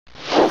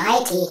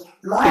Mighty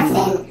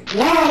Morphin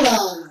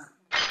Learning.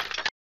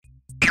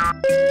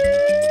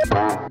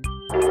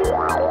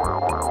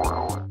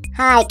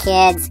 Hi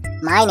kids,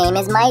 my name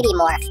is Mighty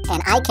Morph,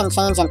 and I can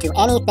change into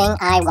anything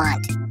I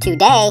want.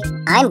 Today,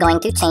 I'm going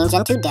to change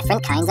into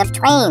different kinds of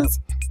trains.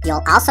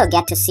 You'll also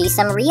get to see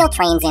some real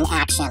trains in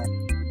action.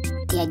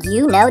 Did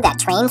you know that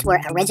trains were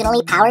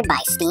originally powered by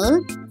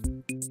steam?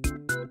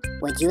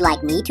 Would you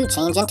like me to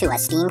change into a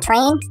steam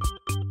train?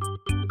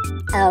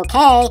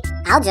 Okay,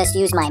 I'll just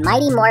use my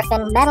Mighty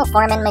Morphin metal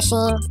forming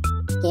machine.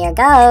 Here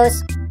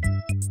goes.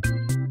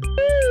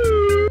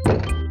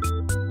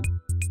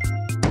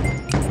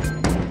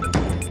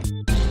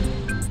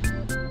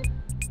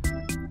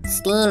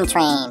 Steam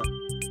train.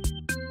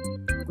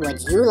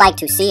 Would you like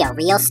to see a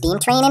real steam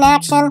train in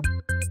action?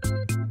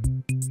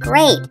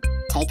 Great!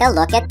 Take a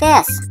look at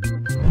this.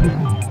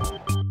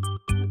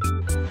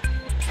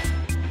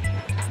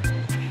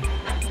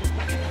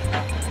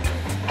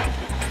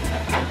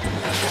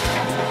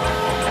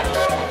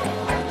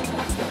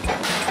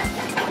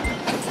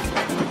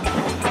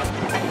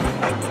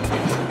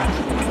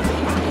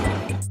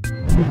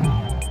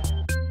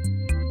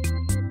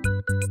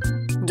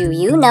 Do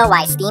you know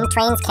why steam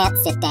trains can't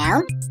sit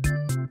down?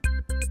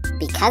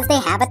 Because they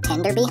have a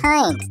tender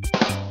behind.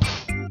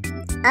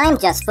 I'm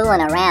just fooling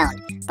around,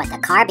 but the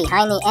car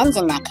behind the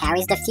engine that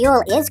carries the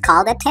fuel is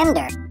called a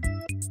tender.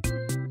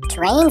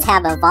 Trains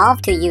have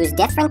evolved to use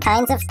different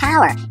kinds of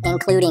power,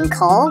 including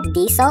coal,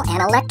 diesel,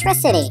 and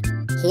electricity.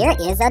 Here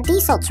is a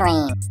diesel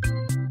train.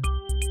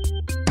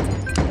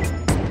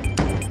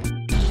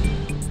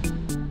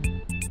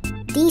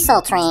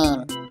 Diesel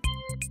train.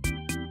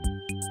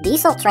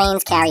 Diesel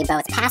trains carry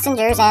both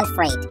passengers and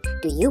freight.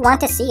 Do you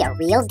want to see a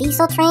real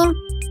diesel train?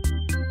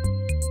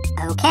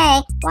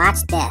 Okay, watch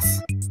this.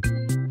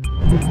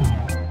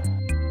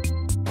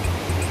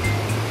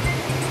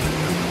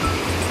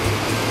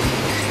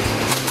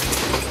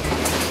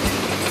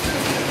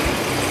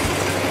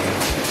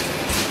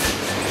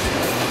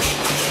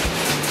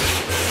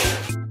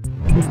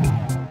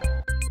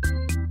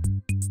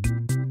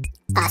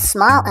 A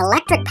small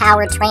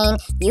electric-powered train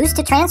used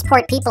to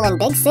transport people in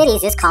big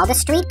cities is called a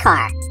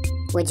streetcar.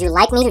 Would you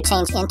like me to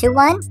change into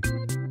one?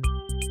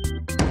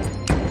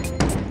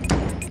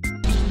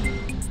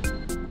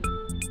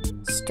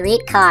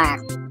 Streetcar.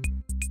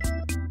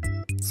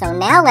 So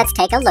now let's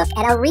take a look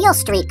at a real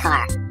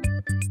streetcar.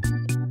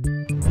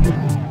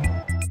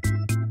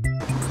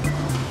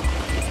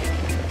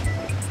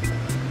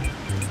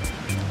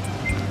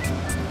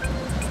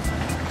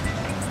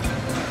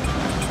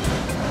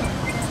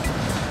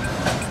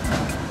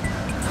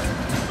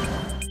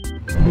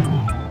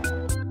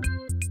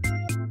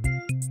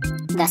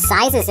 The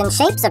sizes and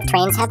shapes of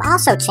trains have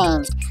also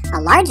changed.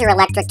 A larger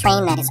electric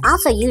train that is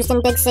also used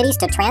in big cities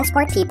to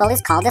transport people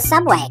is called a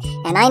subway,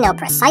 and I know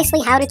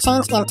precisely how to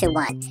change into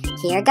one.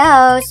 Here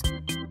goes.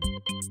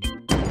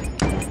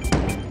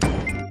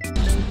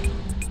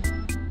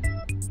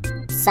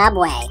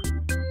 Subway.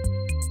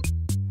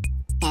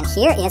 And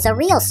here is a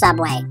real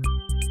subway.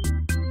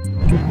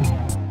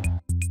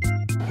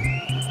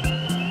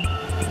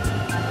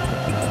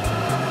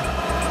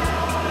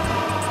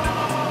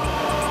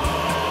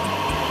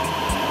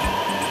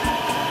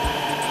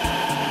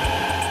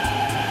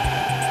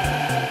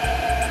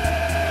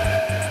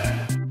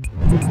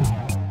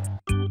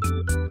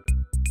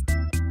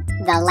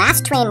 The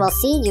last train we'll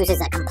see uses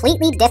a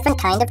completely different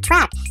kind of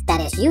track that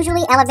is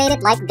usually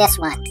elevated like this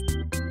one.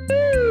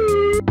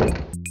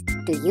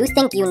 Do you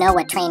think you know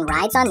what train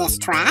rides on this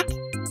track?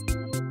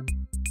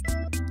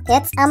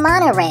 It's a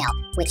monorail,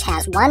 which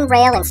has one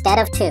rail instead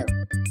of two.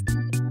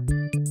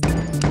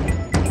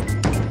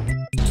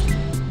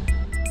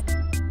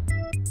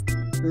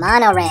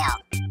 Monorail.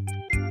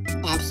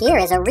 And here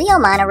is a real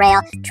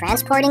monorail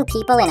transporting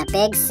people in a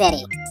big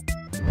city.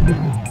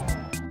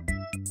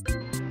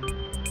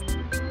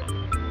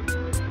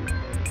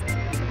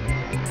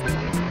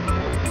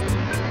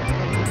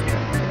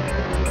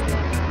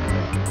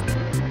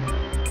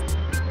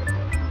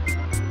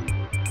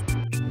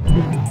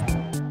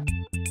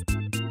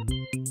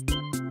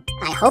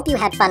 I hope you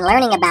had fun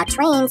learning about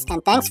trains,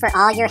 and thanks for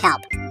all your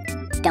help.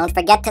 Don't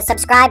forget to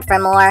subscribe for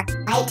more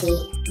Mighty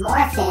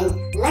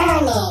Morphin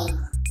Learning.